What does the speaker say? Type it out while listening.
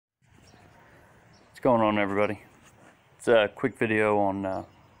going on, everybody? It's a quick video on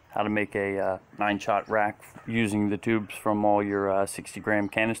how to make a 9-shot rack using the tubes from all your 60-gram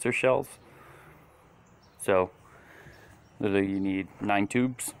canister shells. So literally you need 9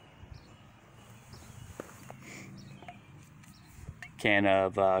 tubes, can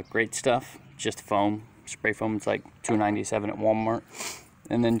of great stuff, just foam, spray foam. It's like $2.97 at Walmart,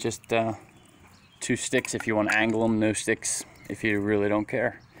 and then just 2 sticks if you want to angle them, no sticks if you really don't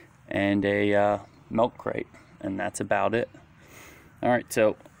care, and a milk crate, and that's about it. Alright,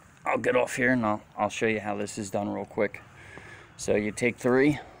 so I'll get off here and I'll show you how this is done real quick. So you take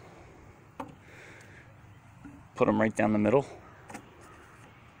 3, put them right down the middle.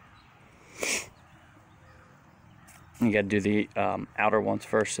 You got to do the outer ones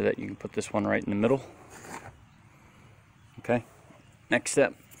first so that you can put this one right in the middle. Okay, next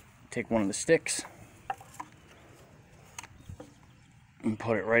step, take one of the sticks and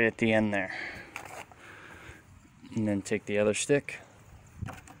put it right at the end there. And then take the other stick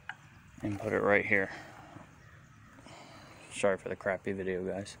and put it right here. Sorry for the crappy video,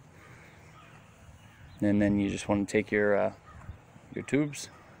 guys. And then you just want to take your tubes,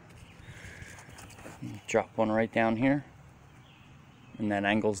 drop one right down here, and that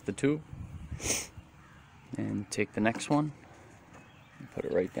angles the tube. And take the next one and put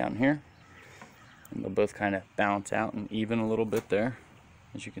it right down here, and they'll both kind of balance out and even a little bit there,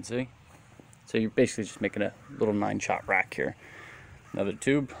 as you can see. So you're basically just making a little 9-shot rack here. Another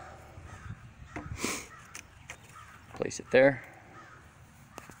tube, place it there.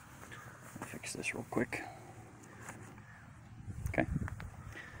 I'll fix this real quick. Okay.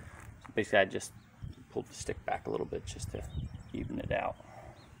 So basically I just pulled the stick back a little bit just to even it out.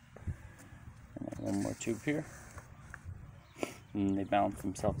 And then one more tube here. And they balance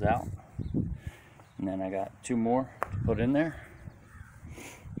themselves out. And then I got 2 more to put in there.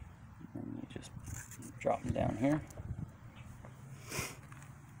 And you just drop them down here.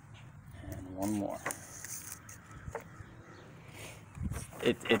 And one more.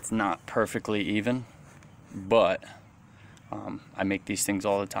 It's not perfectly even, but I make these things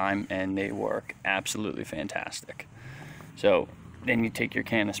all the time and they work absolutely fantastic. So then you take your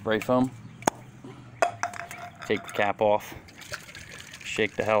can of spray foam, take the cap off,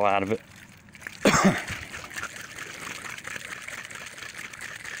 shake the hell out of it.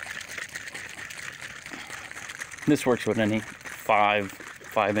 This works with any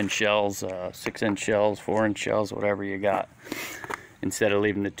 5-inch shells, 6-inch shells, 4-inch shells, whatever you got. Instead of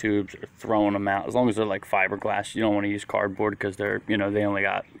leaving the tubes or throwing them out, as long as they're like fiberglass, you don't want to use cardboard because they're, you know, they only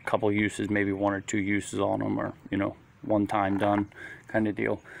got a couple uses, maybe 1 or 2 uses on them, or, you know, one time done kind of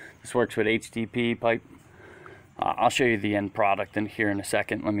deal. This works with HDPE pipe. I'll show you the end product in here in a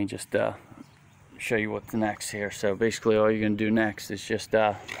second. Let me just show you what's next here. So basically all you're going to do next is just you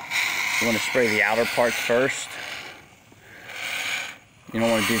want to spray the outer parts first. You don't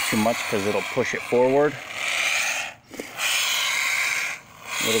want to do too much because it'll push it forward.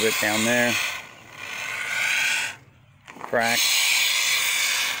 A little bit down there. Crack.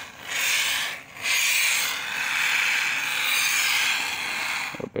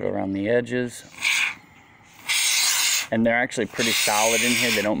 A little bit around the edges. And they're actually pretty solid in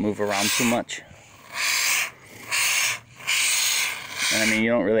here. They don't move around too much. And I mean,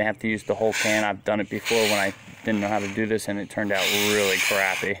 you don't really have to use the whole can. I've done it before when I didn't know how to do this and it turned out really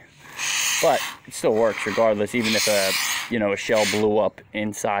crappy. But it still works regardless, even if a shell blew up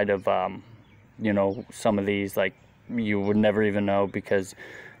inside of some of these, like, you would never even know because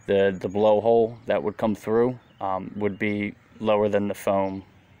the blowhole that would come through would be lower than the foam.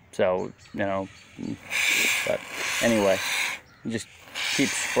 So, but anyway, you just keep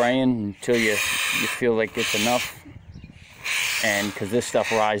spraying until you feel like it's enough. And because this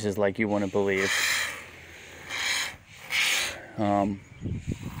stuff rises like you wouldn't believe.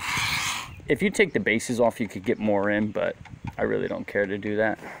 If you take the bases off, you could get more in, but I really don't care to do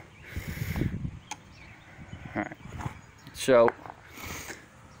that. Alright, so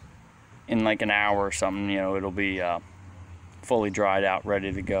in like an hour or something, it'll be fully dried out,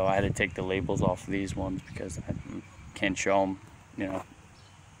 ready to go. I had to take the labels off of these ones because I can't show them,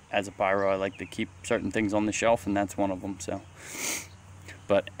 As a pyro, I like to keep certain things on the shelf, and that's one of them. So,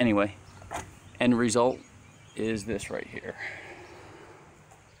 but anyway, end result is this right here.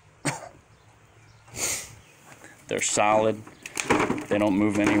 They're solid, they don't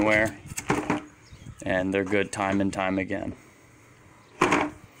move anywhere, and they're good time and time again.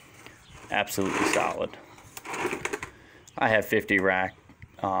 Absolutely solid. I have 50 racks,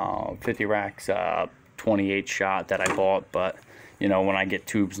 28 shot that I bought, but when I get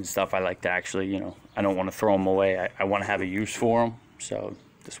tubes and stuff, I like to actually, I don't want to throw them away. I want to have a use for them. So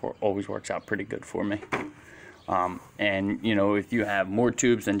this always works out pretty good for me. And you know, if you have more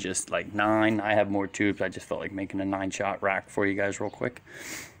tubes than just like 9, I have more tubes. I just felt like making a 9-shot rack for you guys real quick.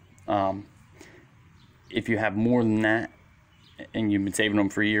 If you have more than that and you've been saving them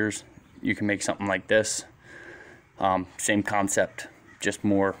for years, you can make something like this. Same concept, just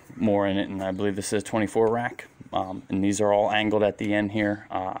more in it. And I believe this is a 24 rack. And these are all angled at the end here.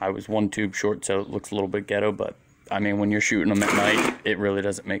 I was 1 tube short, so it looks a little bit ghetto, but I mean, when you're shooting them at night, it really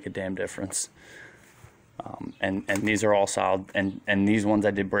doesn't make a damn difference. And these are all solid, and these ones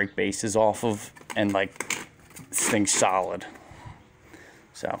I did break bases off of, and like, this thing's solid.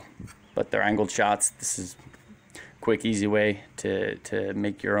 So, but they're angled shots. This is a quick, easy way to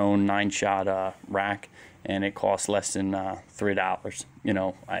make your own 9-shot rack, and it costs less than $3. You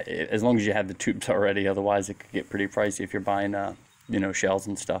know, as long as you have the tubes already. Otherwise, it could get pretty pricey if you're buying you know, shells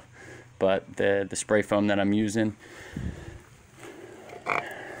and stuff. But the spray foam that I'm using,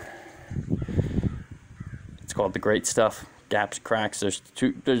 it's called the Great Stuff. Gaps, cracks.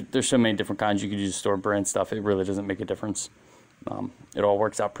 There's so many different kinds. You could use store brand stuff. It really doesn't make a difference. It all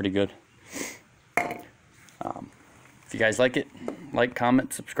works out pretty good. If you guys like it, like,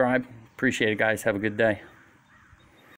 comment, subscribe. Appreciate it, guys. Have a good day.